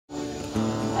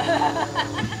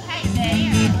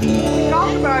We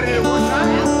talked about it one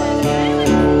time.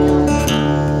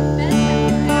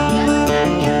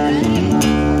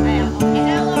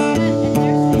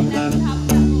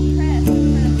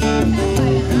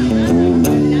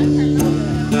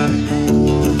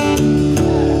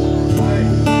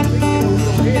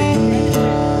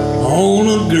 On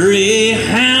a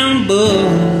Greyhound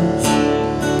bus,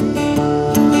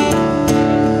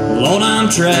 Lord, I'm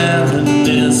traveling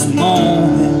this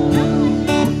morning.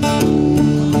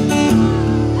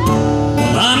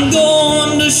 Well, I'm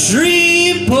going to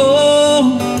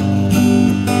Shreveport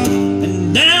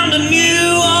and down to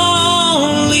New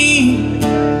Orleans.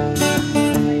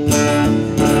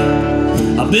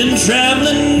 I've been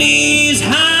traveling these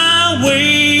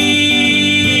highways,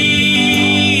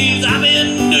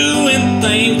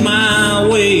 things my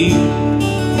way.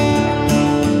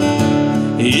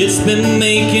 It's been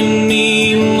making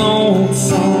me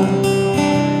lonesome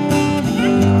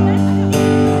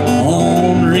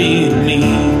on me.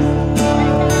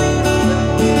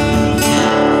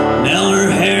 Now her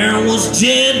hair was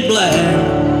jet black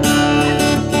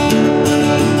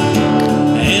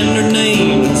and her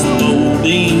name's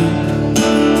Bodine.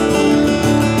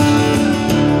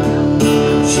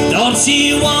 She thought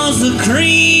she was the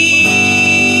cream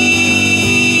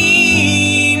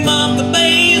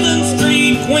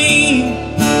queen.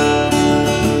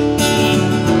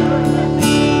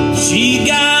 She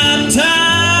got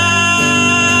tired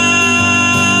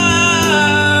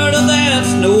of that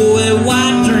snowy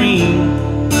white dream.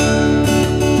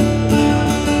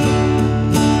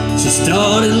 She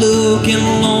started looking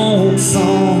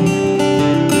lonesome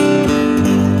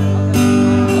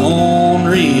on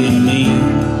reading me.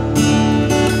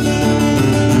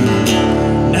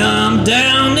 Now I'm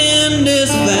down in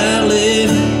this valley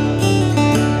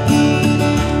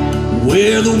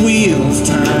where the wheels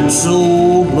turn so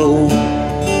low.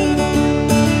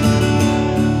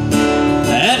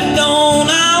 At dawn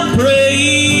I'll pray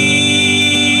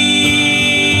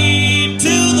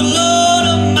to the Lord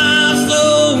of my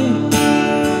soul.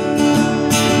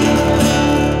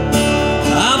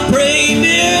 I pray,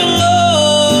 dear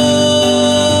Lord,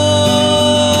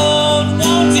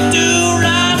 won't you do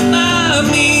right by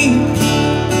me?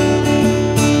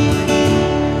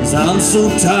 'Cause I'm so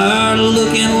tired of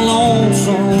looking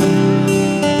lonesome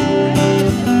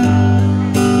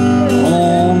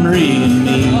on reading me.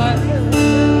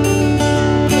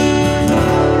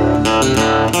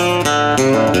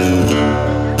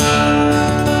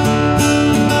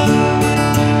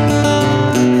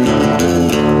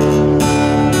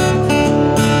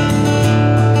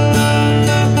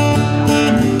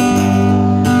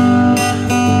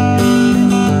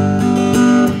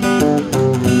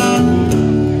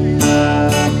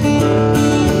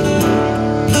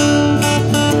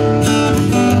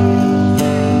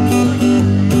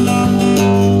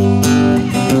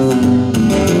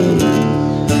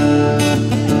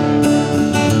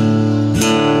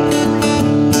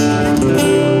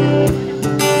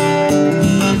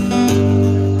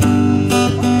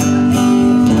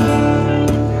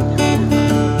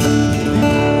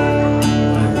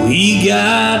 We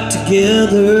got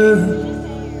together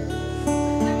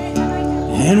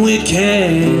and we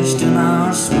cashed in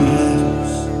our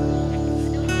sweets.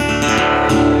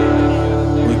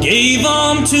 We gave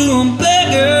them to a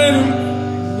beggar.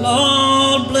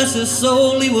 Lord bless his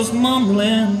soul, he was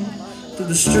mumbling through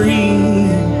the street.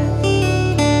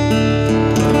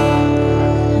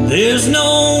 There's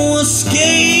no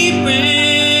escaping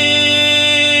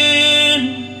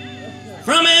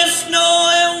from his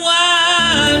snowy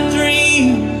white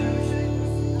dreams.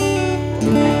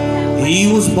 He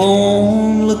was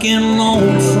born looking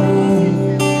lonesome